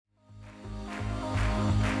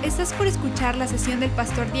Estás por escuchar la sesión del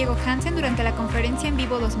pastor Diego Hansen durante la Conferencia En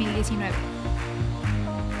Vivo 2019.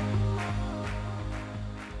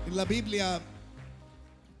 En la Biblia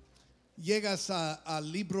llegas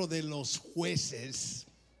al libro de los jueces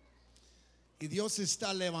y Dios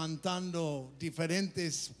está levantando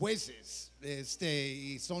diferentes jueces,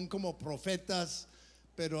 y son como profetas,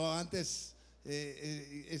 pero antes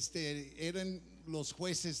eran los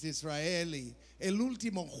jueces de Israel, y el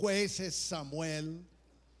último juez es Samuel.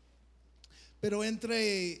 Pero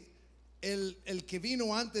entre el que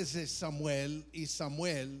vino antes de Samuel y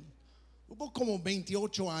Samuel, hubo como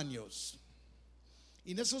 28 años.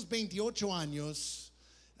 Y en esos 28 años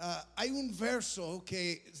hay un verso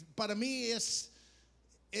que para mí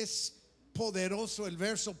es poderoso, el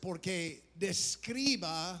verso, porque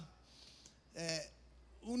describa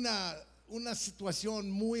una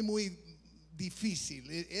situación muy difícil.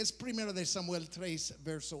 Es primero de Samuel 3,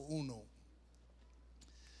 verso 1.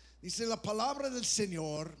 Dice: la palabra del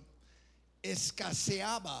Señor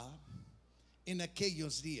escaseaba en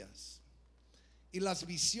aquellos días y las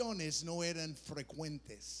visiones no eran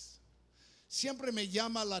frecuentes. Siempre me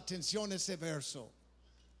llama la atención ese verso.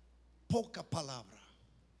 Poca palabra.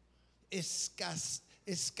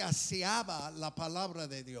 Escaseaba la palabra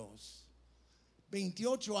de Dios.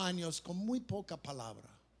 28 años con muy poca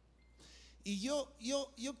palabra. Y yo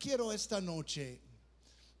quiero esta noche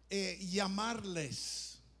llamarles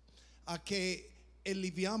a que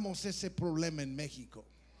aliviamos ese problema en México.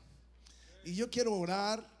 Y yo quiero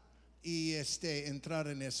orar y entrar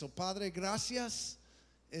en eso. Padre, gracias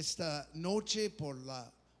esta noche por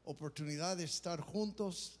la oportunidad de estar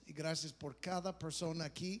juntos, y gracias por cada persona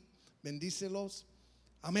aquí. Bendícelos.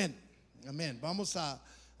 Amén. Amén. Vamos a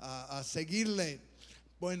seguirle.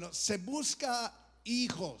 Bueno, se busca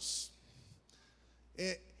hijos.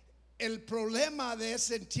 El problema de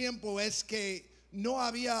ese tiempo es que no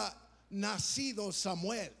había nacido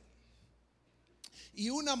Samuel, y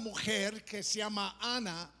una mujer que se llama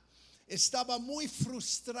Ana estaba muy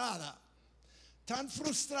frustrada, tan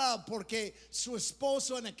frustrada porque su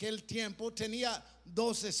esposo en aquel tiempo tenía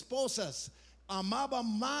dos esposas. Amaba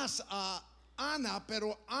más a Ana,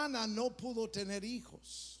 pero Ana no pudo tener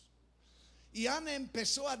hijos, y Ana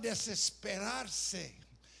empezó a desesperarse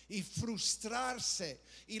y frustrarse,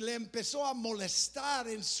 y le empezó a molestar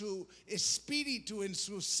en su espíritu, en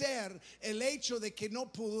su ser, el hecho de que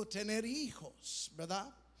no pudo tener hijos,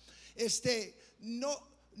 ¿verdad?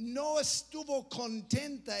 No estuvo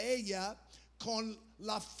contenta ella con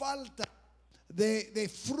la falta de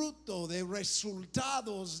fruto, de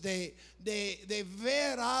resultados, de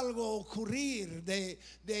ver algo ocurrir,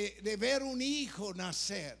 de ver un hijo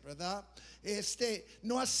nacer, ¿verdad?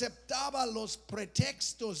 No aceptaba los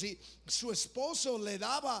pretextos, y su esposo le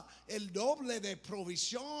daba el doble de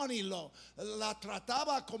provisión y la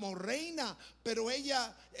trataba como reina, pero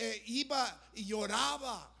ella iba y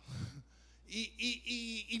lloraba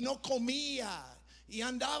y no comía, y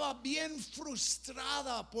andaba bien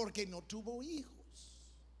frustrada porque no tuvo hijos.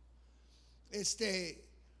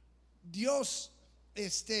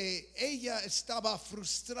 Ella estaba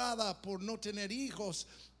frustrada por no tener hijos,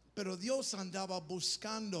 pero Dios andaba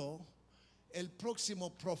buscando el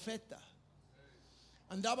próximo profeta.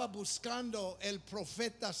 Andaba buscando el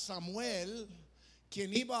profeta Samuel,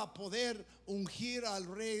 quien iba a poder ungir al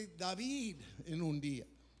rey David en un día.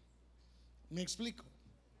 ¿Me explico?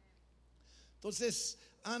 Entonces,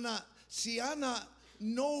 si Ana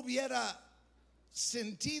no hubiera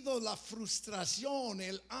sentido la frustración,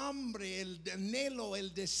 el hambre, el anhelo,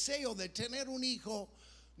 el deseo de tener un hijo,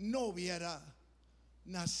 no hubiera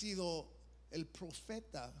nacido el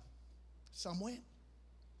profeta Samuel.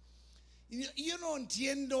 Y yo no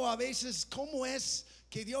entiendo a veces cómo es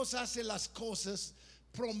que Dios hace las cosas,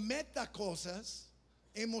 prometa cosas.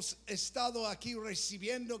 Hemos estado aquí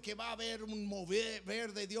recibiendo que va a haber un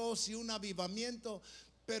mover de Dios y un avivamiento,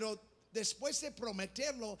 pero después de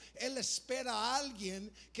prometerlo, Él espera a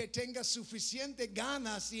alguien que tenga suficiente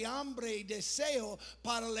ganas y hambre y deseo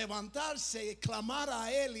para levantarse y clamar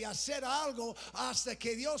a Él y hacer algo hasta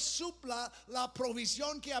que Dios supla la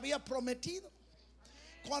provisión que había prometido.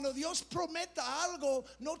 Cuando Dios prometa algo,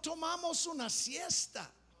 no tomamos una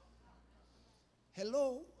siesta.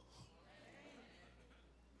 Hello.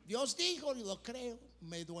 Dios dijo, lo creo,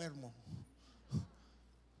 me duermo.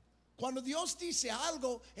 Cuando Dios dice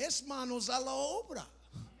algo, es manos a la obra.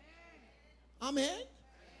 Amén.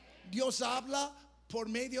 Dios habla por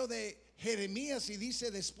medio de Jeremías y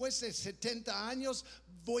dice: después de 70 años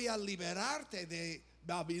voy a liberarte de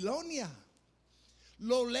Babilonia.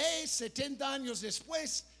 Lo lee 70 años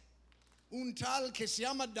después un tal que se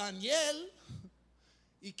llama Daniel,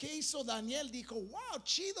 ¿Y qué hizo Daniel? Dijo, wow,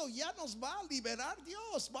 chido, ya nos va a liberar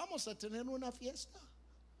Dios, vamos a tener una fiesta.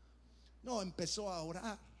 No, empezó a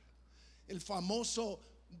orar. El famoso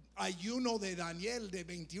ayuno de Daniel de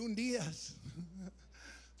 21 días.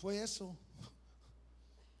 Fue eso.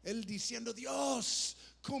 Él diciendo, Dios,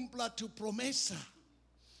 cumpla tu promesa.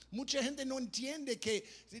 Mucha gente no entiende que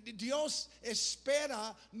Dios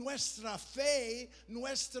espera nuestra fe,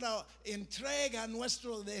 nuestra entrega,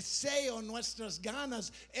 nuestro deseo, nuestras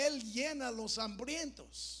ganas. Él llena los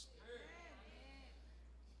hambrientos.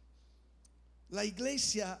 La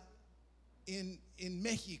iglesia en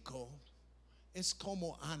México es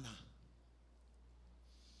como Ana.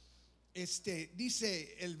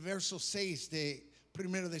 Dice el verso 6 de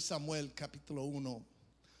 1 de Samuel capítulo 1.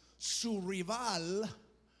 Su rival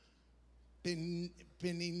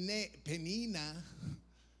Penini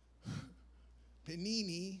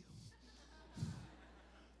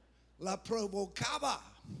la provocaba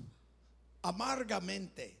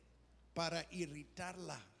amargamente para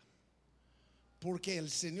irritarla, porque el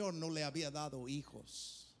Señor no le había dado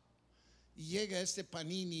hijos. Y llega este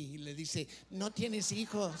Panini y le dice, no tienes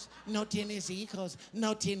hijos, no tienes hijos,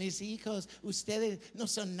 no tienes hijos, ustedes no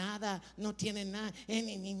son nada, no tienen nada.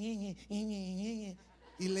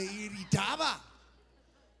 Y le irritaba.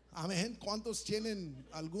 Amén. ¿Cuántos tienen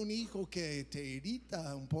algún hijo que te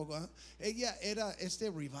irrita un poco? Ella era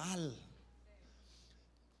rival.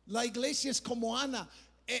 La iglesia es como Ana,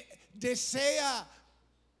 desea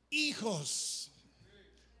hijos,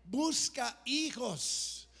 busca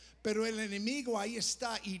hijos, pero el enemigo ahí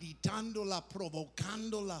está irritándola,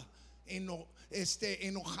 provocándola,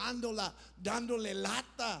 enojándola, dándole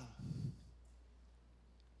lata.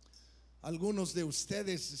 Algunos de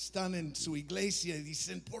ustedes están en su iglesia y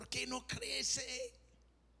dicen, ¿por qué no crece?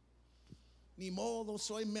 Ni modo,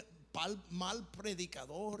 soy mal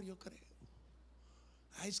predicador, yo creo.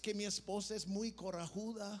 Ay, es que mi esposa es muy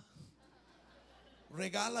corajuda,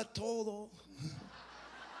 regala todo.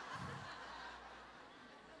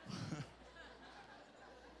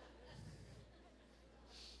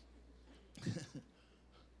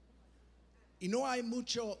 Y no hay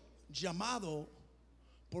mucho llamado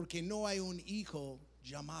porque no hay un hijo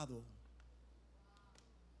llamado.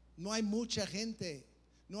 No hay mucha gente,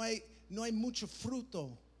 no hay mucho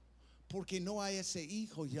fruto porque no hay ese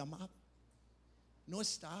hijo llamado. No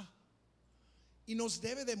está. Y nos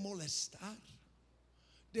debe de molestar.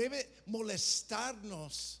 Debe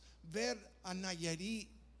molestarnos ver a Nayarit,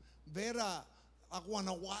 ver a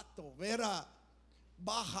Guanajuato, ver a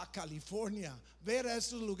Baja California, ver a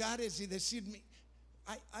esos lugares y decirme,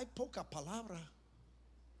 hay poca palabra.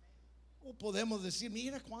 O podemos decir,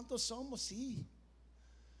 mira cuántos somos, sí.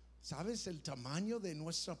 ¿Sabes el tamaño de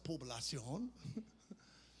nuestra población?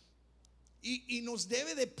 Y nos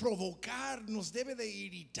debe de provocar, nos debe de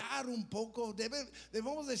irritar un poco.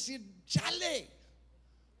 Debemos decir, chale,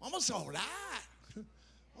 vamos a orar,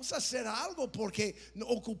 vamos a hacer algo porque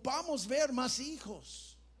ocupamos ver más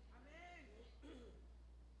hijos.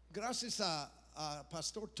 Gracias a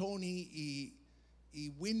Pastor Tony y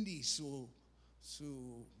Wendy,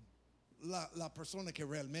 la persona que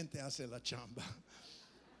realmente hace la chamba.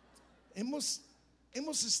 Hemos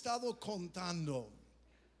estado contando.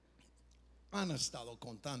 Han estado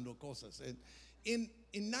contando cosas. En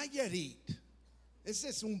Nayarit, ese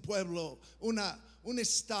es un pueblo, un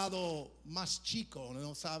estado más chico,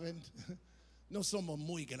 ¿no saben? No somos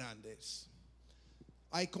muy grandes.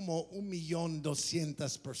 Hay como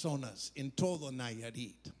 1,200,000 personas en todo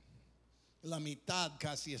Nayarit. La mitad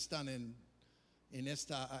casi están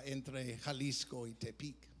entre Jalisco y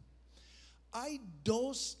Tepic. Hay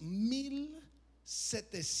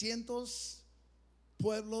 2,700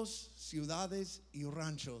 pueblos, ciudades y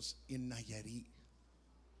ranchos en Nayarit.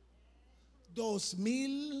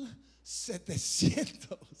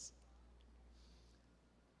 2,700.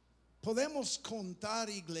 Podemos contar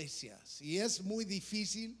iglesias y es muy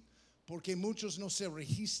difícil porque muchos no se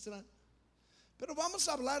registran. Pero vamos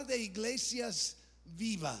a hablar de iglesias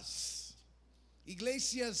vivas,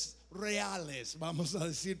 iglesias reales, vamos a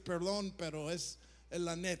decir, perdón, pero es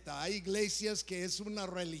la neta. Hay iglesias que es una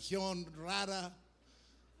religión rara,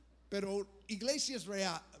 pero iglesias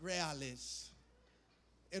reales,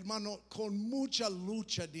 hermano, con mucha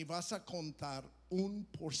lucha ni vas a contar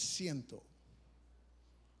 1%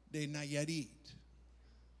 de Nayarit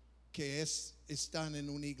que están en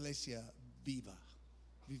una iglesia viva,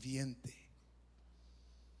 viviente.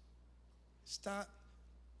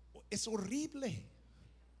 Es horrible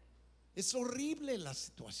la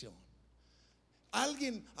situación.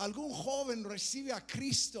 Algún joven recibe a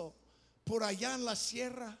Cristo por allá en la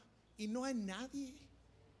sierra y no hay nadie.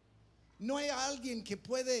 No hay alguien que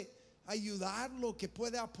puede ayudarlo, que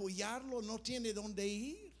puede apoyarlo, no tiene dónde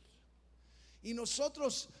ir. Y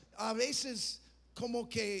nosotros a veces como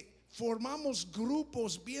que formamos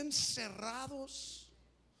grupos bien cerrados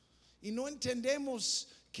y no entendemos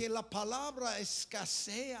que la palabra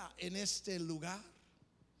escasea en este lugar.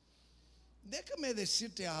 Déjame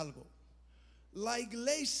decirte algo. La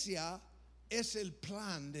iglesia es el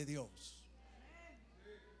plan de Dios.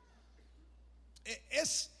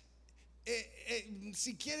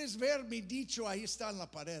 Si quieres ver mi dicho, ahí está en la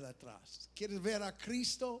pared atrás. ¿Quieres ver a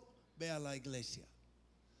Cristo? Ve a la iglesia.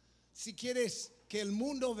 Si quieres que el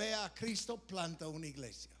mundo vea a Cristo, planta una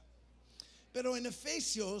iglesia. Pero en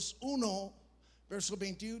Efesios 1, verso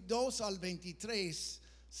 22 al 23,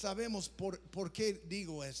 sabemos por qué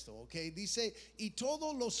digo esto, ¿ok? Dice, y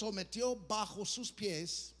todo lo sometió bajo sus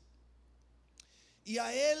pies, y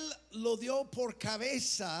a él lo dio por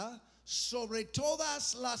cabeza sobre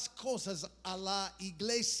todas las cosas a la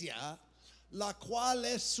iglesia, la cual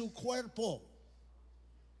es su cuerpo.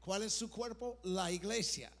 ¿Cuál es su cuerpo? La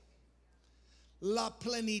iglesia. La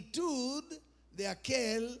plenitud de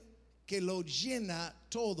aquel que lo llena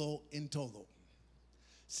todo en todo.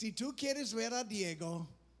 Si tú quieres ver a Diego,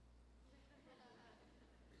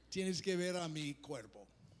 tienes que ver a mi cuerpo.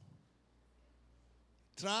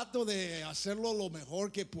 Trato de hacerlo lo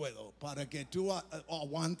mejor que puedo para que tú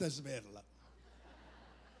aguantes verla.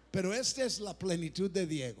 Pero esta es la plenitud de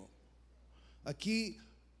Diego. Aquí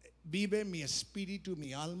vive mi espíritu,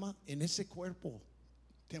 mi alma en ese cuerpo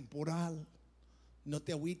temporal. No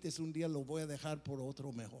te agüites, un día lo voy a dejar por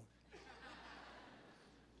otro mejor.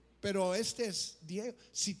 Pero este es Diego.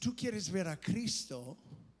 Si tú quieres ver a Cristo,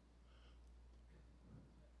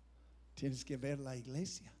 tienes que ver la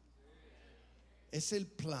iglesia. Es el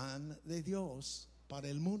plan de Dios para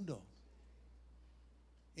el mundo.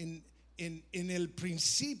 En el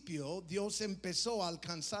principio, Dios empezó a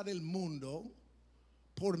alcanzar el mundo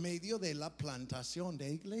por medio de la plantación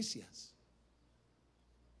de iglesias.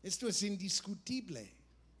 Esto es indiscutible.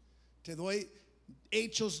 Te doy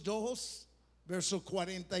Hechos 2, verso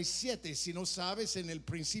 47. Si no sabes, en el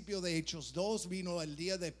principio de Hechos 2 vino el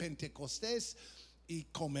día de Pentecostés y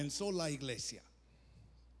comenzó la iglesia.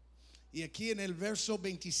 Y aquí en el verso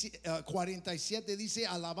 47 dice,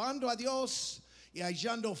 alabando a Dios y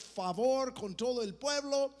hallando favor con todo el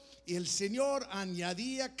pueblo, y el Señor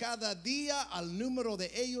añadía cada día al número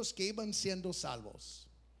de ellos que iban siendo salvos.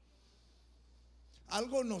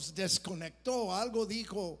 Algo nos desconectó,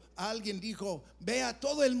 alguien dijo, ve a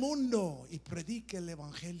todo el mundo y predique el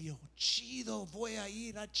evangelio. Chido, voy a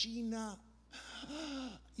ir a China,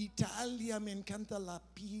 Italia, me encanta la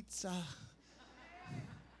pizza.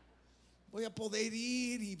 Voy a poder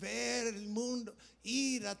ir y ver el mundo,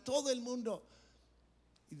 ir a todo el mundo.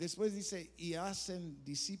 Y después dice, y hacen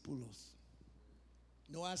discípulos.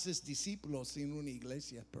 No haces discípulos sin una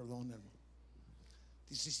iglesia, perdón, hermano.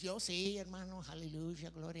 Dices, yo sí, hermano, aleluya,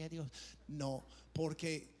 gloria a Dios. No,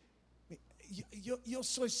 porque yo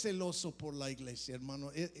soy celoso por la iglesia,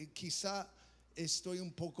 hermano. Quizá estoy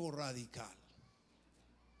un poco radical.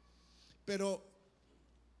 Pero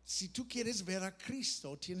si tú quieres ver a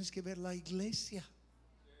Cristo, tienes que ver la iglesia.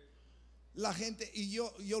 La gente, y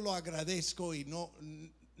yo lo agradezco, y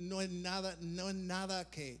no es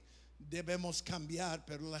nada que debemos cambiar,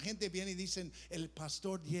 pero la gente viene y dicen, el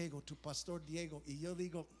pastor Diego, tu pastor Diego, y yo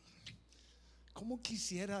digo, ¿cómo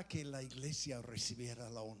quisiera que la iglesia recibiera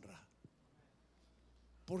la honra?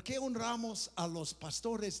 ¿Por qué honramos a los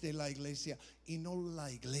pastores de la iglesia y no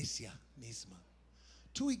la iglesia misma?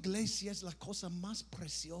 Tu iglesia es la cosa más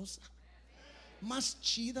preciosa, más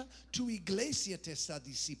chida. Tu iglesia te está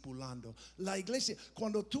discipulando. La iglesia,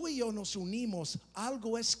 cuando tú y yo nos unimos,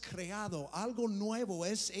 algo es creado, algo nuevo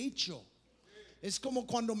es hecho. Es como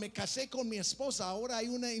cuando me casé con mi esposa. Ahora hay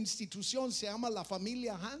una institución, se llama la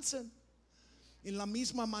familia Hansen. En la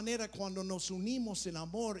misma manera, cuando nos unimos en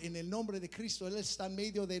amor en el nombre de Cristo, Él está en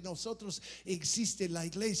medio de nosotros. Existe la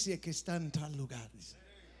iglesia que está en tal lugar.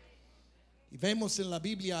 Y vemos en la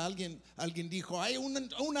Biblia, alguien dijo, hay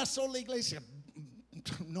una sola iglesia.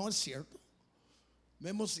 No es cierto.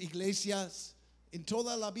 Vemos iglesias en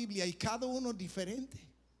toda la Biblia y cada uno diferente.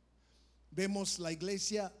 Vemos la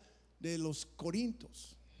iglesia de los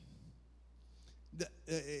Corintios,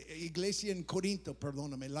 iglesia en Corinto,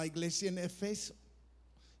 perdóname, la iglesia en Efeso,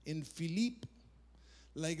 en Filipo,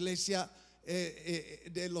 la iglesia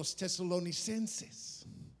de los tesalonicenses.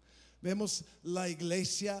 Vemos la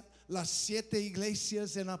iglesia, las 7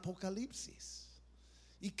 iglesias en Apocalipsis.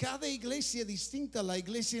 Y cada iglesia distinta, la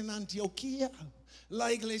iglesia en Antioquía,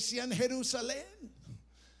 la iglesia en Jerusalén,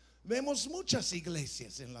 Vemos muchas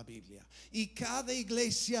iglesias en la Biblia y cada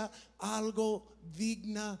iglesia algo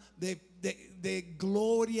digna de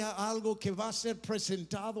gloria, algo que va a ser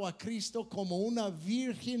presentado a Cristo como una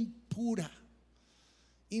virgen pura,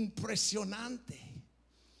 impresionante.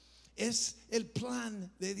 Es el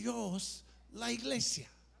plan de Dios, la iglesia.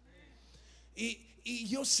 Y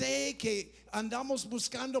yo sé que andamos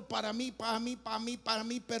buscando para mí,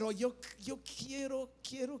 pero yo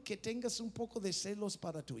quiero que tengas un poco de celos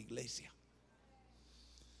para tu iglesia.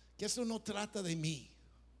 Que eso no trata de mí,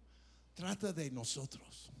 trata de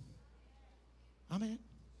nosotros. Amén.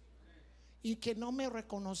 Y que no me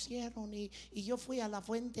reconocieron y yo fui a la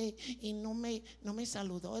fuente y no me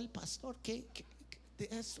saludó el pastor. Que de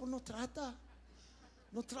eso no trata.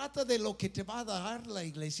 No trata de lo que te va a dar la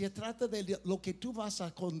iglesia, trata de lo que tú vas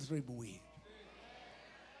a contribuir.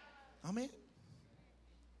 Amén.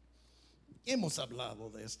 Hemos hablado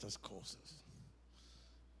de estas cosas,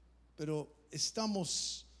 pero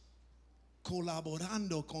estamos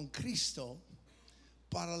colaborando con Cristo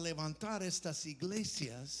para levantar estas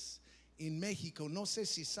iglesias en México. No sé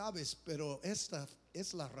si sabes, pero esta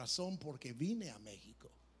es la razón por que vine a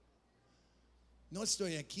México. No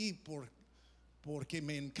estoy aquí porque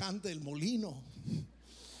me encanta el molino.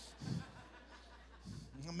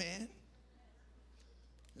 Amén.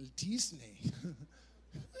 El Disney.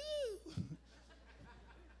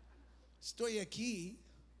 Estoy aquí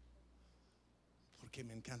porque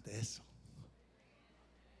me encanta eso.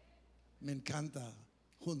 Me encanta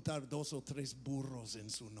juntar 2 o 3 burros en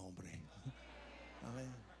su nombre.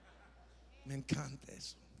 Amén. Me encanta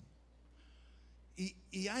eso.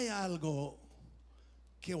 Y hay algo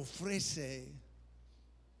que ofrece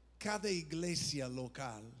cada iglesia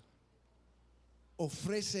local.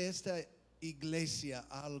 Ofrece esta iglesia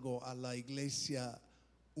algo a la iglesia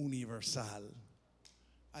universal.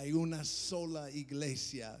 Hay una sola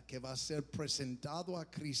iglesia que va a ser presentado a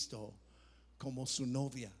Cristo como su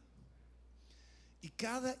novia. Y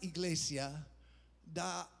cada iglesia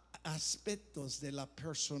da aspectos de la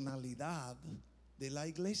personalidad de la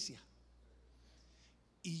iglesia.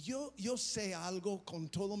 Y yo sé algo con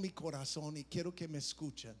todo mi corazón y quiero que me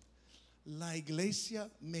escuchen. La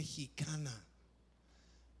iglesia mexicana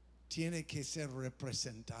tiene que ser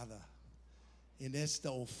representada en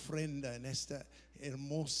esta ofrenda, en esta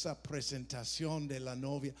hermosa presentación de la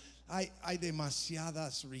novia. Hay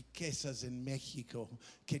demasiadas riquezas en México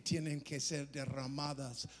que tienen que ser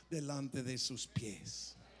derramadas delante de sus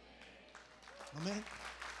pies. Amén.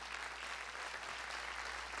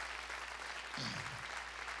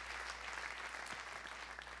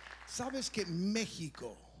 ¿Sabes que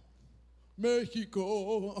México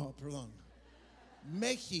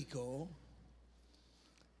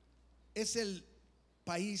es el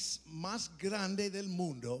país más grande del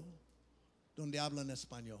mundo donde hablan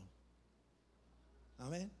español?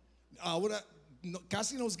 Amén. Ahora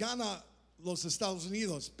casi nos gana los Estados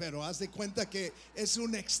Unidos, pero haz de cuenta que es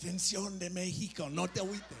una extensión de México, no te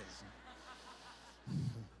agüites.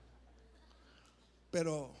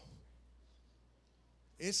 Pero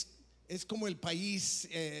es como el país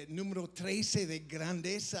número 13 de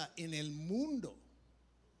grandeza en el mundo.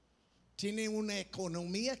 Tiene una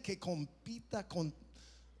economía que compita con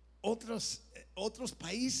otros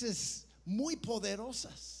países muy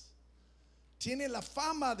poderosas. Tiene la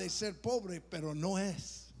fama de ser pobre, pero no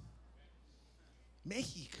es.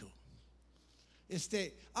 México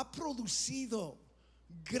ha producido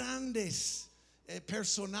grandes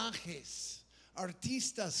personajes,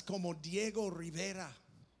 artistas como Diego Rivera,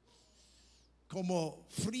 como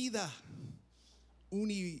Frida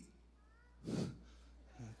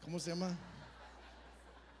 ¿cómo se llama?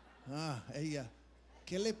 Ella.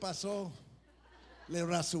 ¿Qué le pasó? Le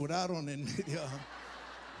rasuraron en medio.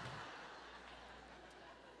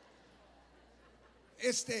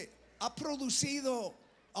 Ha producido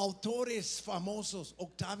autores famosos,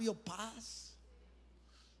 Octavio Paz,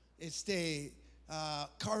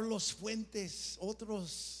 Carlos Fuentes,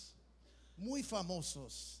 otros muy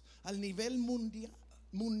famosos al nivel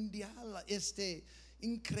mundial,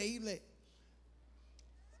 increíble.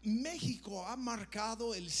 México ha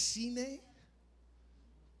marcado el cine.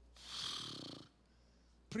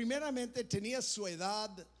 Primeramente tenía su edad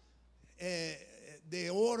de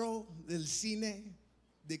oro del cine,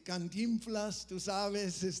 de Cantinflas, tú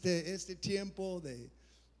sabes, este tiempo de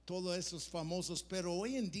todos esos famosos, pero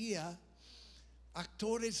hoy en día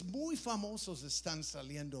actores muy famosos están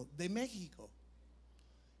saliendo de México.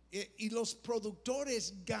 Y los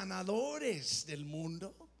productores ganadores del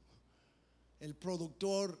mundo, el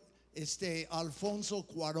productor Alfonso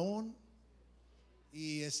Cuarón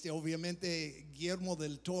y obviamente Guillermo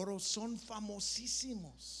del Toro, son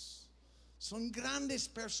famosísimos. Son grandes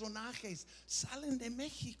personajes, salen de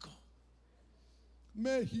México.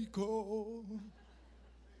 México.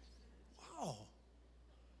 Wow.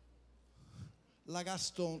 La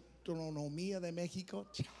gastronomía de México.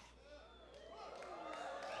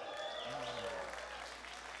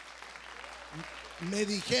 Me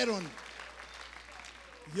dijeron,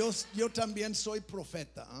 yo también soy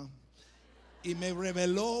profeta, ¿eh? Y me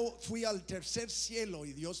reveló, fui al tercer cielo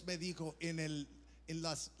y Dios me dijo, en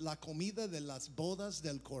la comida de las bodas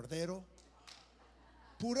del Cordero,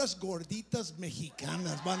 puras gorditas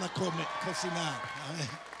mexicanas van a cocinar. Amén.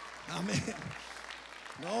 Amén.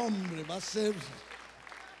 No, hombre, va a ser,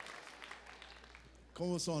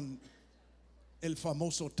 ¿cómo son? El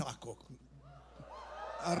famoso taco.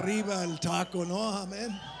 Arriba el taco, ¿no?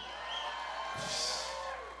 Amén.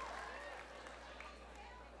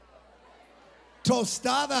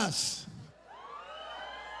 Tostadas.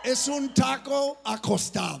 Es un taco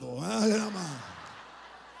acostado.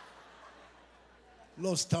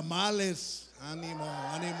 Los tamales, ánimo,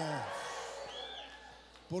 ánimo.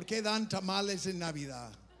 ¿Por qué dan tamales en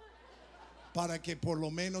Navidad? Para que por lo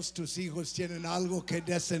menos tus hijos tienen algo que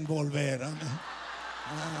desenvolver.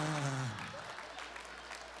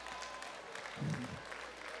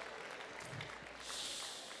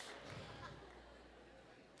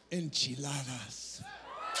 Enchiladas.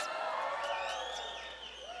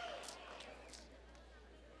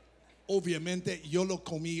 Obviamente yo lo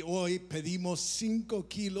comí hoy. Pedimos 5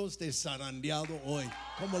 kilos de zarandeado hoy.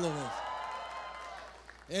 ¿Cómo lo ves?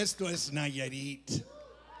 Esto es Nayarit.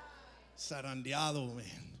 Zarandeado,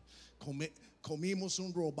 man. Comimos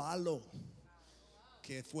un robalo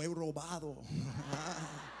que fue robado.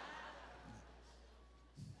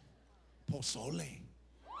 Pozole.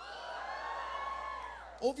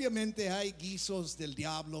 Obviamente hay guisos del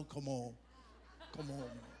diablo como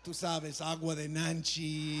tú sabes, agua de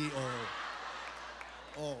Nanchi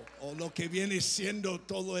o lo que viene siendo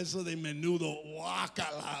todo eso de menudo,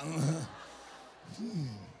 guácala.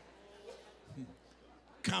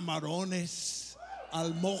 Camarones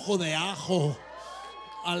al mojo de ajo,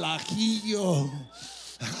 al ajillo,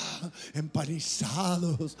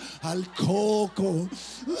 empanizados, al coco.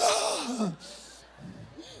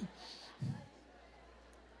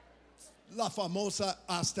 La famosa,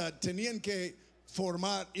 hasta tenían que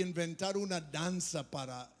inventar una danza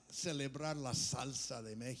para celebrar la salsa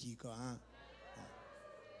de México.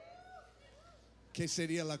 ¿Qué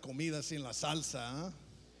sería la comida sin la salsa?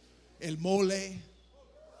 El mole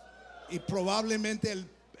y probablemente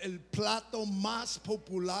el plato más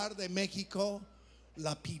popular de México,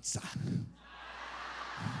 la pizza.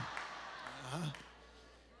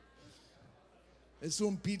 Es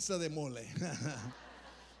un pizza de mole.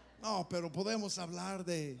 No, pero podemos hablar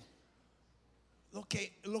de lo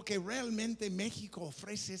que realmente México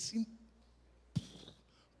ofrece.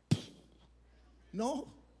 No,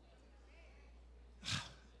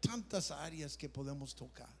 tantas áreas que podemos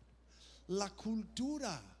tocar. La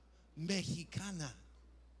cultura mexicana.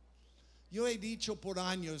 Yo he dicho por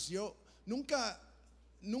años, yo nunca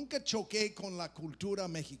choqué con la cultura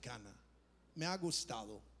mexicana. Me ha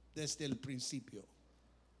gustado desde el principio.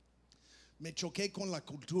 Me choqué con la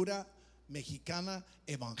cultura mexicana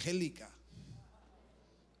evangélica,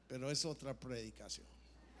 pero es otra predicación.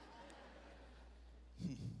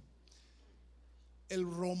 El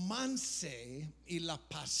romance y la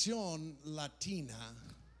pasión latina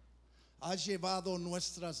ha llevado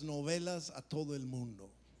nuestras novelas a todo el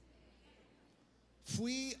mundo.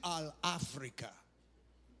 Fui al África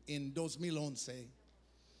en 2011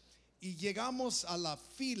 y llegamos a la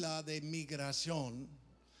fila de migración.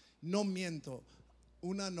 No miento,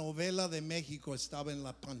 una novela de México estaba en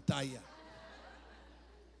la pantalla.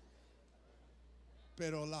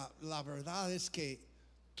 Pero la verdad es que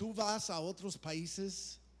tú vas a otros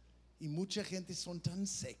países y mucha gente son tan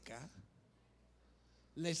seca,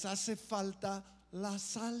 les hace falta la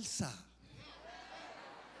salsa.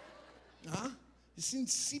 Es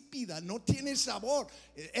insípida, no tiene sabor.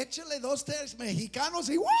 Échale 2, 3 mexicanos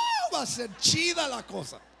y ¡wow! Va a ser chida la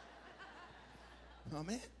cosa.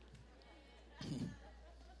 Amén.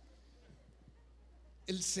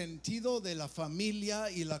 El sentido de la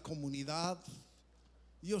familia y la comunidad.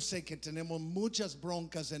 Yo sé que tenemos muchas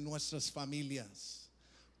broncas en nuestras familias,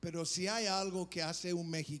 pero si hay algo que hace un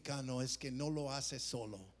mexicano es que no lo hace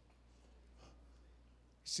solo.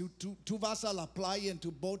 Si tú vas a la playa en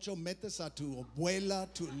tu bocho, metes a tu abuela,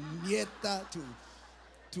 tu nieta,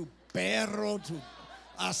 tu perro, tu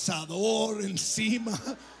asador encima,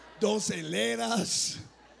 2 hileras.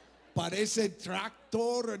 Parece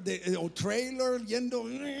tractor o trailer yendo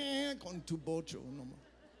con tu bocho.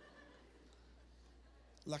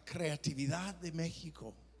 la creatividad de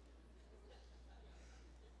México,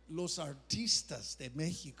 los artistas de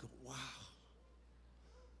México, wow,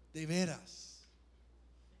 de veras,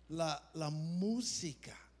 la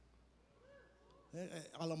música.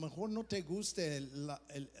 A lo mejor no te guste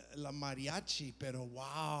la mariachi, pero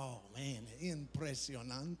wow, man,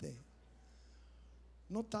 impresionante.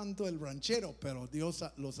 No tanto el ranchero, pero Dios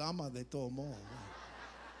los ama de todo modo.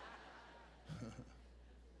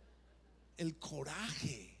 El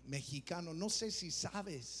coraje mexicano, no sé si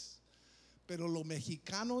sabes, pero los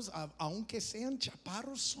mexicanos, aunque sean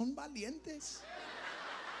chaparros, son valientes.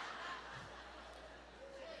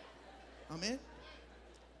 Amén.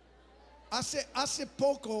 Hace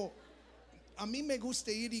poco, a mí me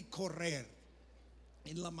gusta ir y correr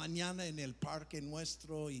en la mañana en el parque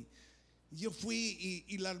nuestro. Y yo fui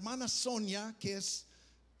y la hermana Sonia, que es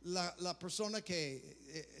la persona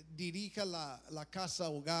que dirige la casa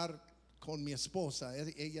hogar con mi esposa,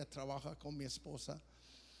 ella trabaja con mi esposa.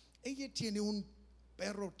 Ella tiene un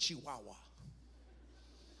perro chihuahua.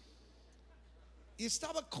 Y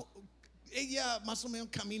estaba ella más o menos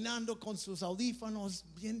caminando con sus audífonos,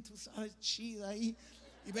 bien, tú sabes, chida ahí.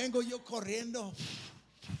 Y vengo yo corriendo.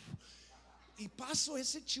 Y paso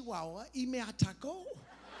ese chihuahua y me atacó.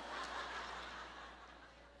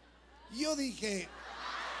 Yo dije,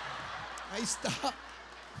 ahí está.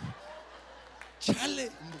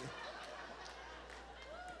 Chale.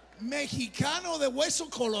 Mexicano de hueso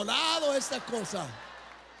colorado, esta cosa.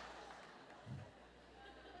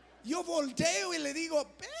 Yo volteo y le digo,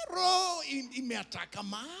 perro, y me ataca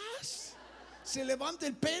más. Se levanta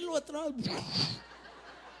el pelo atrás.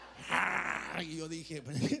 Y yo dije,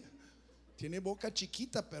 tiene boca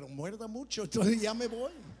chiquita, pero muerda mucho, entonces ya me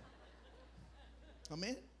voy.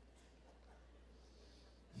 Amén.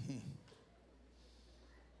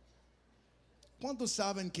 ¿Cuántos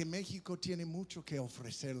saben que México tiene mucho que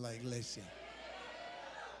ofrecer la iglesia?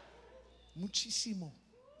 Muchísimo.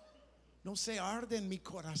 No sé, arde en mi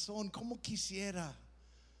corazón. Como quisiera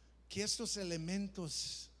que estos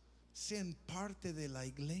elementos sean parte de la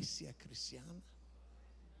iglesia cristiana.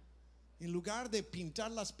 En lugar de pintar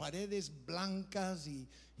las paredes blancas y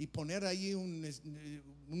poner ahí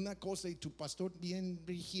una cosa y tu pastor bien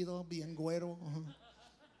rígido, bien güero.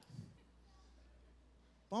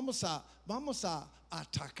 Vamos a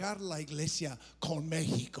atacar la iglesia con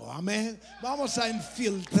México, amén. Vamos a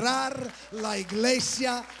infiltrar la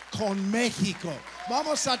iglesia con México.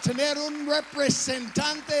 Vamos a tener un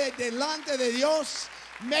representante delante de Dios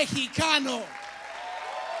mexicano.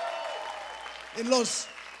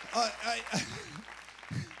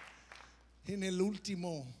 En el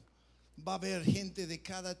último va a haber gente de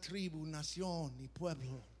cada tribu, nación y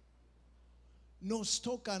pueblo. Nos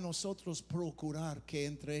toca a nosotros procurar que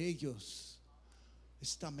entre ellos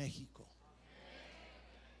está México.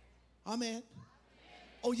 Amén.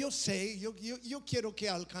 Yo sé, yo quiero que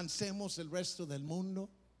alcancemos el resto del mundo.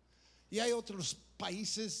 Y hay otros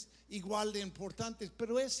países igual de importantes,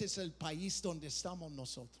 pero ese es el país donde estamos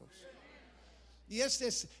nosotros. Y este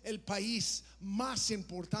es el país más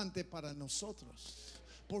importante para nosotros,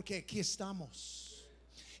 porque aquí estamos.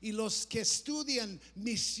 Y los que estudian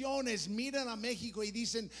misiones miran a México y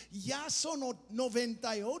dicen, ya son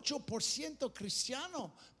 98%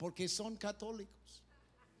 cristianos porque son católicos.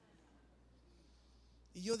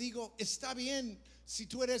 Y yo digo, está bien si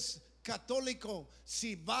tú eres católico,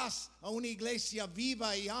 si vas a una iglesia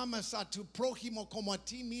viva y amas a tu prójimo como a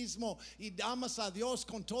ti mismo y amas a Dios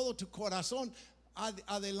con todo tu corazón,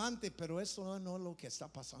 adelante, pero eso no es lo que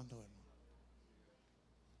está pasando, hermano.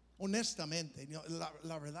 Honestamente,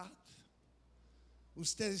 la verdad,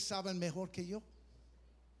 ustedes saben mejor que yo.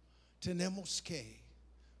 Tenemos que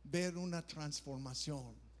ver una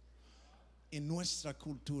transformación en nuestra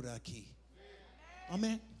cultura aquí.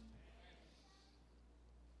 Amén.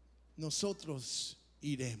 Nosotros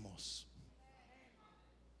iremos.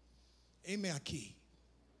 Heme aquí.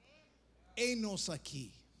 Henos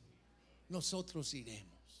aquí. Nosotros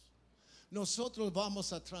iremos. Nosotros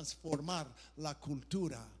vamos a transformar la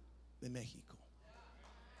cultura de México,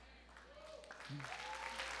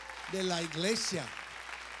 de la iglesia.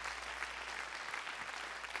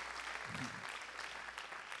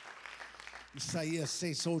 Isaías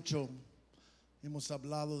 6:8, hemos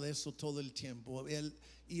hablado de eso todo el tiempo.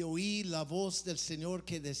 Y oí la voz del Señor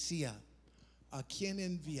que decía, ¿a quién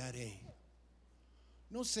enviaré?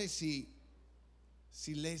 No sé si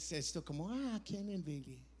lees esto como, ¿a quién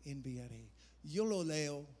enviaré? Yo lo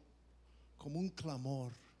leo como un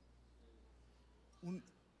clamor,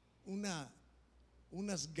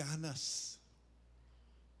 unas ganas,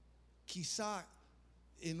 quizá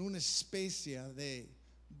en una especie de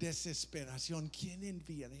desesperación. ¿Quién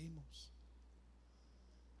enviaremos?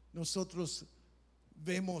 Nosotros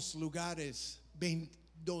vemos lugares,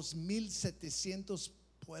 2,700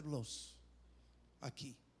 pueblos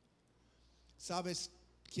aquí. ¿Sabes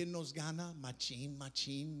quién nos gana? Machín.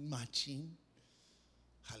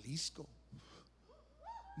 Jalisco.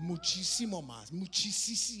 Muchísimo más,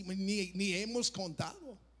 muchísimo, ni hemos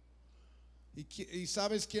contado. ¿Y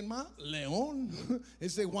sabes quién más? León,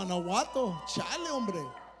 es de Guanajuato. Chale, hombre.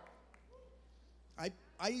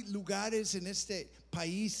 Hay lugares en este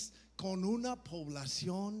país con una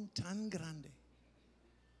población tan grande.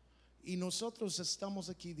 Y nosotros estamos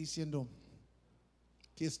aquí diciendo,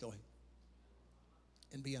 aquí estoy,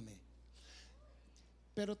 envíame.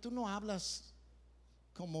 Pero tú no hablas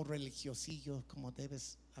como religiosillo, como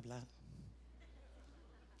debes hablar.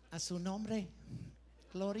 A su nombre,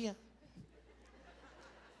 gloria.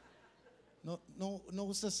 No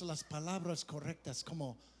usas las palabras correctas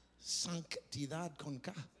como santidad con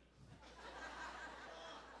K.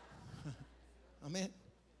 Amén.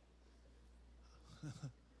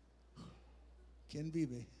 ¿Quién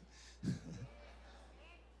vive?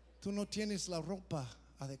 Tú no tienes la ropa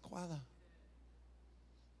adecuada,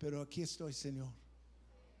 pero aquí estoy, Señor.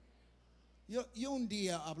 Yo un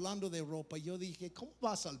día, hablando de ropa, yo dije, ¿cómo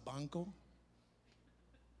vas al banco?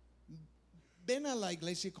 Ven a la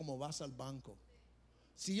iglesia como vas al banco.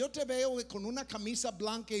 Si yo te veo con una camisa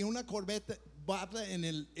blanca y una corbata en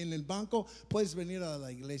el banco, puedes venir a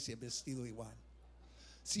la iglesia vestido igual.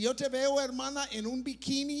 Si yo te veo, hermana, en un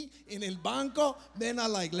bikini en el banco, ven a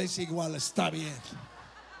la iglesia igual, está bien.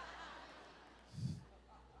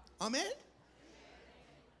 Amén.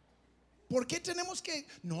 ¿Por qué tenemos que?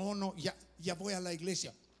 No, ya voy a la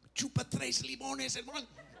iglesia. Chupa 3 limones, hermano.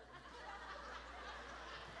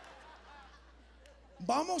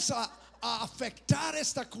 Vamos a afectar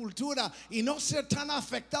esta cultura y no ser tan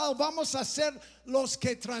afectados. Vamos a ser los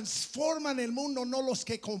que transforman el mundo, no los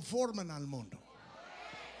que conforman al mundo.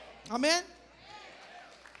 Amén.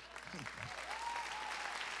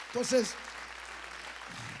 Entonces,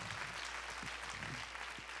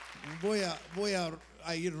 voy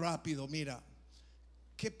a ir rápido. Mira,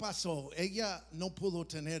 ¿qué pasó? Ella no pudo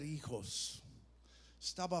tener hijos.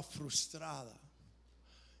 Estaba frustrada.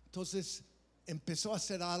 Entonces empezó a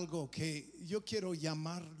hacer algo que yo quiero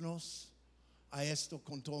llamarnos a esto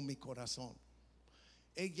con todo mi corazón.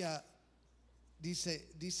 Ella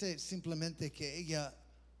dice simplemente que ella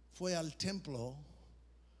fue al templo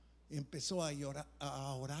y empezó a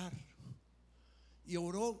orar. Y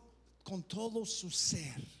oró con todo su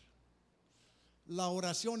ser. La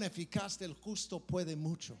oración eficaz del justo puede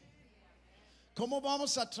mucho. ¿Cómo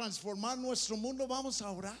vamos a transformar nuestro mundo? Vamos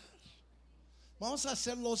a orar. Vamos a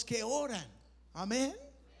ser los que oran. Amén.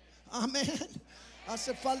 Amén.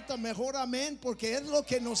 Hace falta mejor amén, porque es lo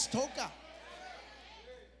que nos toca.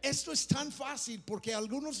 Esto es tan fácil porque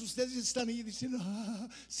algunos de ustedes están ahí diciendo,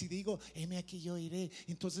 si digo, heme aquí yo iré,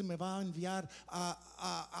 entonces me va a enviar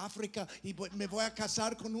a África y me voy a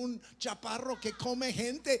casar con un chaparro que come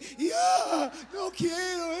gente y no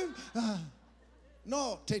quiero.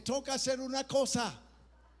 No, te toca hacer una cosa: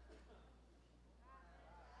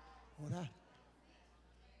 orar.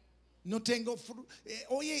 No tengo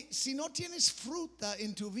oye, si no tienes fruta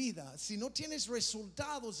en tu vida, si no tienes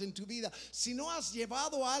resultados en tu vida, si no has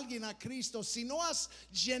llevado a alguien a Cristo, si no has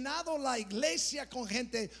llenado la iglesia con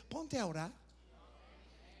gente, ponte a orar.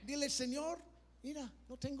 Dile, Señor, mira,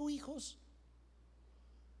 no tengo hijos.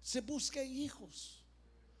 Se busca hijos.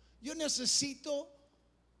 Yo necesito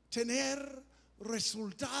tener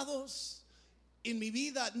resultados en mi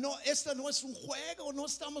vida. No, esto no es un juego. No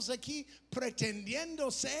estamos aquí pretendiendo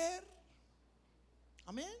ser.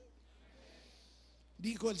 Amén.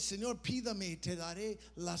 Dijo el Señor, pídame y te daré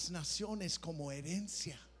las naciones como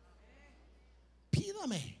herencia.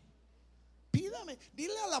 Pídame.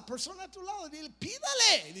 Dile a la persona a tu lado, dile.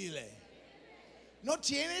 No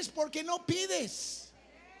tienes porque no pides.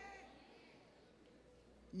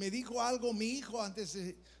 Me dijo algo mi hijo antes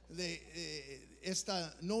de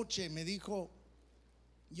esta noche. Me dijo,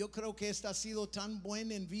 yo creo que esta ha sido tan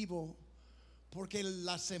buena en vivo porque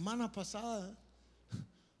la semana pasada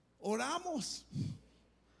oramos.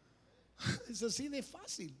 Es así de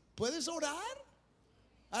fácil. ¿Puedes orar?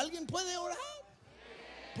 ¿Alguien puede orar?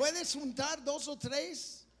 ¿Puedes juntar 2 o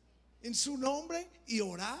 3 en su nombre y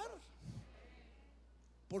orar?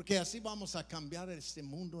 Porque así vamos a cambiar este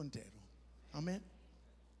mundo entero. Amén.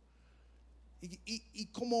 Y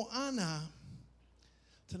como Ana,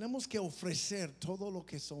 tenemos que ofrecer todo lo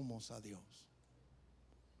que somos a Dios.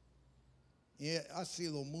 Y ha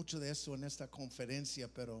sido mucho de eso en esta conferencia,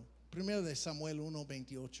 pero 1 de Samuel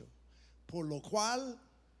 1:28. Por lo cual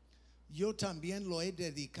yo también lo he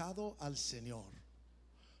dedicado al Señor.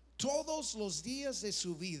 Todos los días de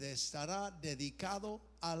su vida estará dedicado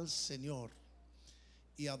al Señor.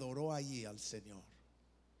 Y adoró allí al Señor.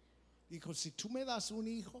 Dijo, si tú me das un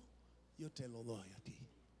hijo, yo te lo doy a ti.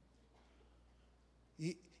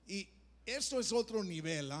 Y esto es otro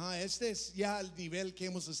nivel, ¿eh? Este es ya el nivel que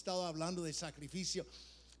hemos estado hablando de sacrificio.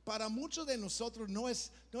 Para muchos de nosotros no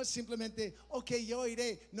es simplemente, ok, yo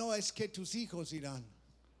iré. No, es que tus hijos irán.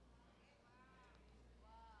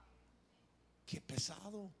 Qué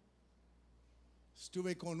pesado.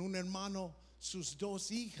 Estuve con un hermano, sus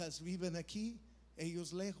 2 hijas viven aquí,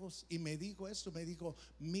 ellos lejos, y me dijo esto, me dijo,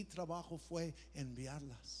 mi trabajo fue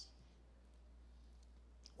enviarlas.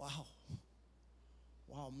 Wow,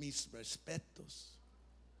 mis respetos,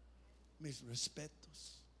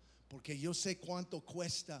 porque yo sé cuánto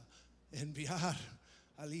cuesta enviar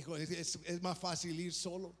al hijo. Es más fácil ir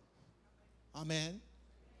solo, amén,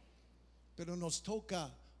 pero nos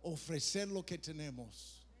toca ofrecer lo que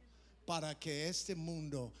tenemos para que este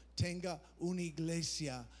mundo tenga una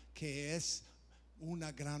iglesia que es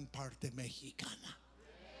una gran parte mexicana.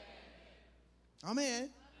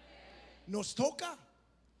 Amén. Nos toca.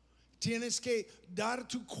 Tienes que dar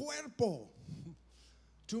tu cuerpo,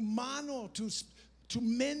 tu mano, tu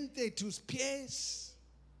mente, tus pies.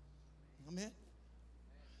 Amén.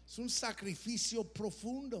 Es un sacrificio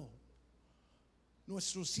profundo.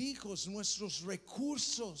 Nuestros hijos, nuestros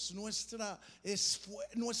recursos, nuestro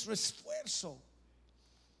esfuerzo.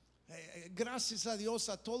 Gracias a Dios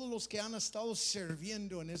a todos los que han estado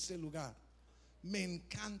sirviendo en ese lugar. Me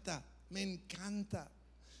encanta.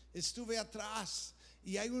 Estuve atrás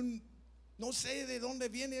y hay no sé de dónde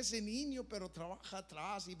viene ese niño, pero trabaja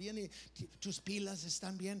atrás y viene. ¿Tus pilas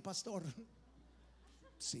están bien, pastor?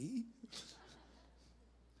 Sí.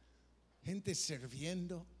 Gente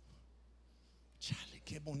sirviendo. Chale,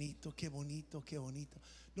 qué bonito.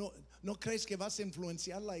 No crees que vas a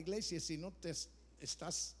influenciar la iglesia si no te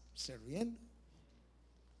estás sirviendo.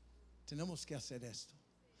 Tenemos que hacer esto.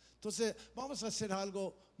 Entonces vamos a hacer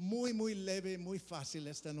algo muy leve, muy fácil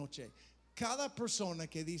esta noche. Cada persona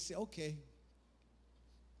que dice, ok,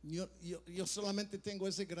 yo solamente tengo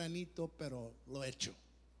ese granito, pero lo he hecho.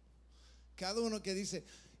 Cada uno que dice,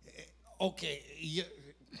 ok, yo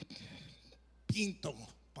pinto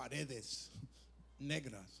paredes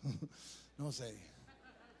negras, no sé,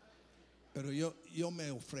 pero yo me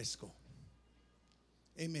ofrezco.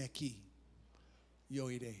 Heme aquí, yo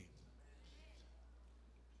iré.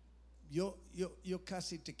 Yo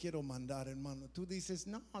casi te quiero mandar, hermano. Tú dices,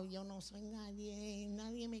 no, yo no soy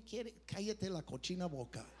nadie me quiere. Cállate la cochina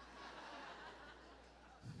boca.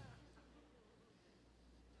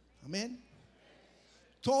 Amén.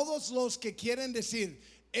 Todos los que quieren decir,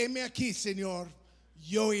 heme aquí, Señor,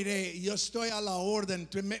 yo iré, yo estoy a la orden.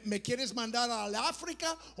 ¿Me quieres mandar al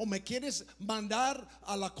África o me quieres mandar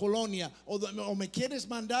a la colonia o me quieres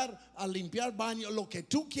mandar a limpiar baño? Lo que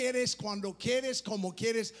tú quieres, cuando quieres, como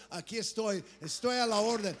quieres, aquí estoy a la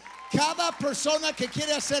orden. Cada persona que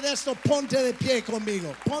quiere hacer esto, ponte de pie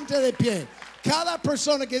conmigo, ponte de pie. Cada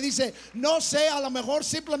persona que dice, no sé, a lo mejor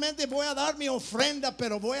simplemente voy a dar mi ofrenda,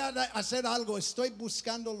 pero voy a hacer algo. Estoy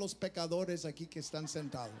buscando los pecadores aquí que están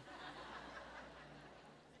sentados.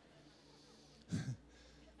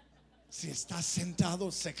 Si estás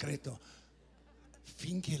sentado, secreto,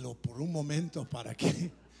 fíngelo por un momento para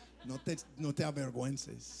que no te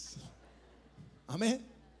avergüences. Amén.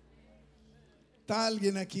 Está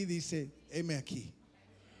alguien aquí, dice, heme aquí.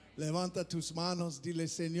 Levanta tus manos, dile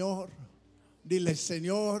Señor,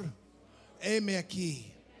 heme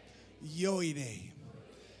aquí, yo iré.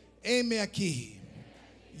 Heme aquí,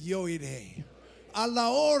 yo iré. A la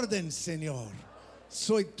orden, Señor,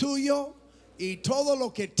 soy tuyo. Y todo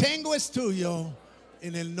lo que tengo es tuyo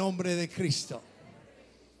en el nombre de Cristo.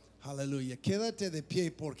 Aleluya. Quédate de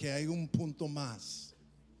pie porque hay un punto más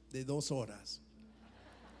de 2 horas.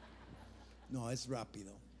 No, es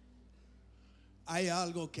rápido. Hay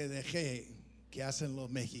algo que dejé que hacen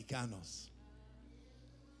los mexicanos.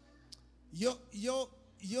 Yo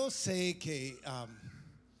sé que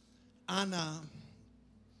Ana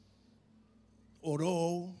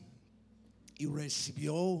oró y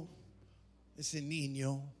recibió ese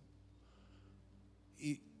niño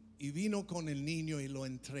y vino con el niño y lo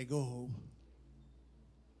entregó,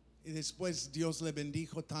 y después Dios le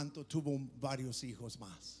bendijo tanto, tuvo varios hijos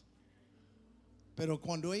más. Pero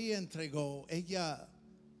cuando ella entregó, ella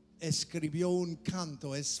escribió un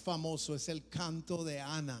canto, es famoso, es el canto de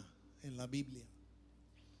Ana en la Biblia.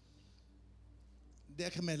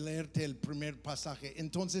 Déjame leerte el primer pasaje.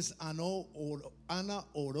 Entonces Ana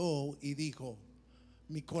oró y dijo,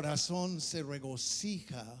 mi corazón se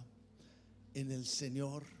regocija en el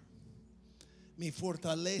Señor. Mi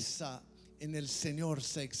fortaleza en el Señor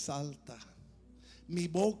se exalta. Mi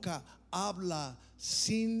boca habla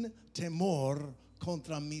sin temor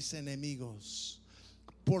contra mis enemigos,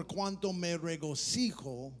 por cuanto me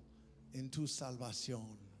regocijo en tu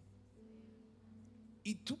salvación.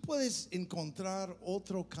 Y tú puedes encontrar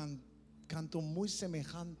otro canto muy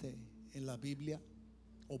semejante en la Biblia,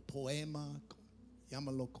 o poema,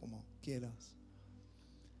 llámalo como quieras.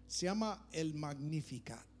 Se llama el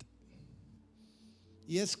Magnificat.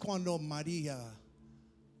 Y es cuando María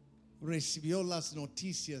recibió las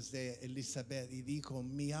noticias de Elizabeth y dijo: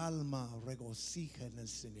 mi alma regocija en el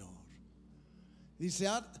Señor. Dice: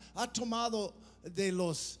 ha tomado de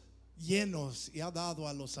los llenos y ha dado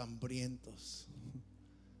a los hambrientos.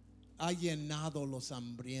 Ha llenado los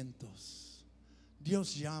hambrientos.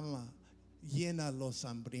 Dios llena a los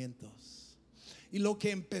hambrientos. Y lo que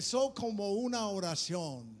empezó como una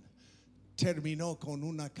oración terminó con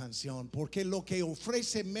una canción, porque lo que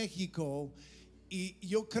ofrece México, y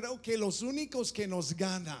yo creo que los únicos que nos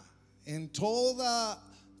gana en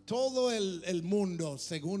todo el mundo,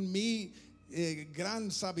 según mi gran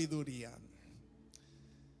sabiduría,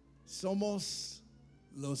 somos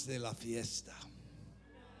los de la fiesta.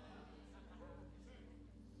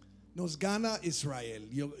 Nos gana Israel.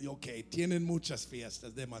 Ok, tienen muchas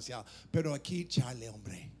fiestas, demasiado. Pero aquí, chale,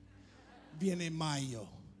 hombre. Viene mayo,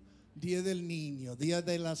 Día del Niño, Día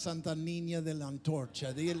de la Santa Niña de la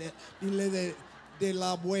Antorcha, dile de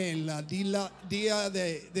la abuela, día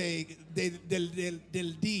del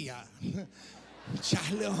día.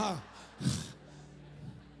 Chale.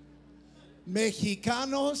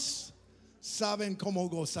 Mexicanos saben cómo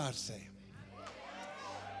gozarse.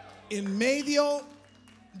 En medio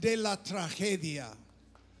de la tragedia.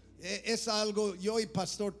 Es algo, yo y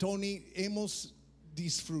Pastor Tony hemos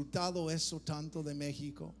disfrutado eso tanto de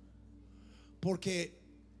México, porque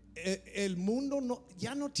el mundo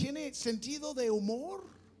ya no tiene sentido de humor.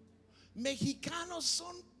 Mexicanos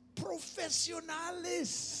son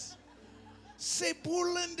profesionales, se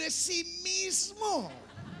burlan de sí mismo.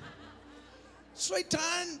 Soy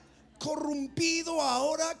tan corrompido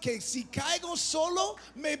ahora que si caigo solo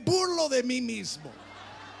me burlo de mí mismo.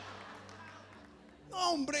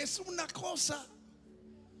 No, hombre, es una cosa.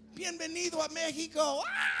 Bienvenido a México.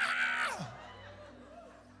 ¡Ah!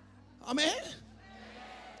 Amén.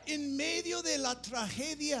 En medio de la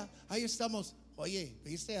tragedia, ahí estamos. Oye,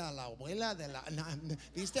 ¿viste a la abuela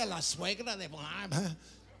viste a la suegra de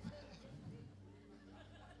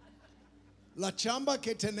la chamba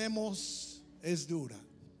que tenemos es dura,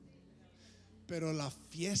 pero la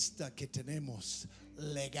fiesta que tenemos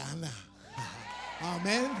le gana.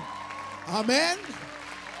 Amén. Amén.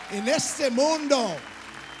 En este mundo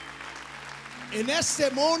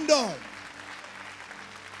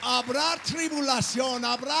habrá tribulación,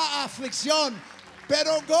 habrá aflicción,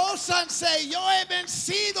 pero gózanse, yo he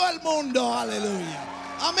vencido al mundo.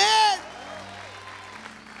 Aleluya. Amén.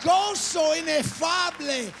 Gozo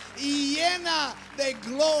inefable y llena de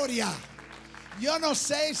gloria. Yo no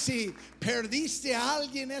sé si perdiste a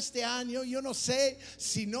alguien este año. Yo no sé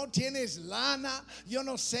si no tienes lana. Yo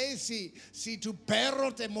no sé si tu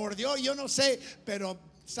perro te mordió. Yo no sé. Pero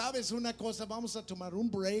sabes una cosa, vamos a tomar un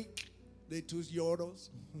break de tus lloros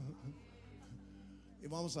y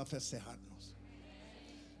vamos a festejarnos.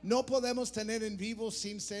 No podemos tener en vivo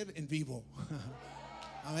sin ser en vivo.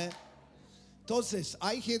 Amén. Entonces,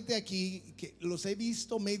 hay gente aquí que los he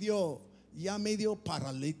visto medio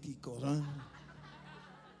paralíticos, ¿no?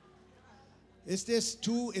 Este es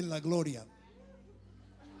tú en la gloria.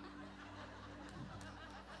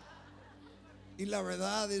 Y la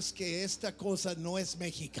verdad es que esta cosa no es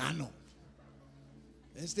mexicano.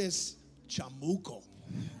 Este es chamuco.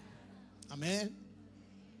 Amén.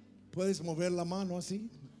 ¿Puedes mover la mano así?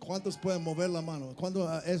 ¿Cuántos pueden mover la mano?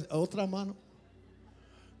 ¿Cuánto es otra mano?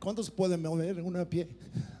 ¿Cuántos pueden mover una pie?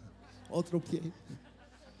 Otro pie.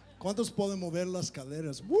 ¿Cuántos pueden mover las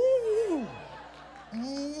caderas?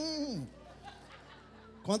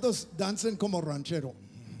 ¿Cuántos danzan como ranchero?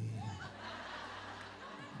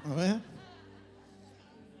 A ver.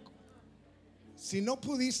 Si no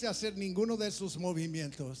pudiste hacer ninguno de esos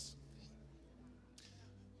movimientos,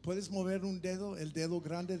 ¿puedes mover un dedo, el dedo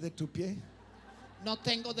grande de tu pie? No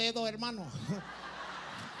tengo dedo, hermano.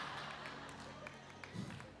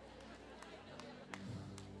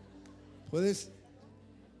 ¿Puedes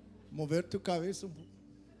mover tu cabeza?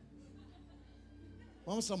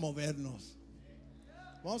 Vamos a movernos.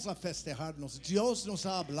 Vamos a festejarnos. Dios nos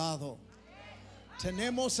ha hablado.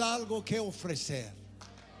 Tenemos algo que ofrecer.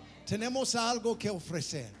 Tenemos algo que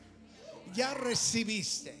ofrecer. Ya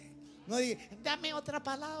recibiste. No diga, dame otra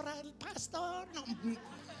palabra el pastor. No,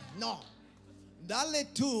 no. Dale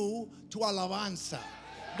tú tu alabanza.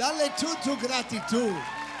 Dale tú tu gratitud.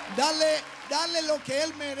 Dale lo que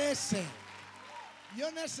él merece.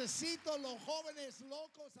 Yo necesito los jóvenes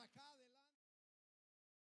locos acá.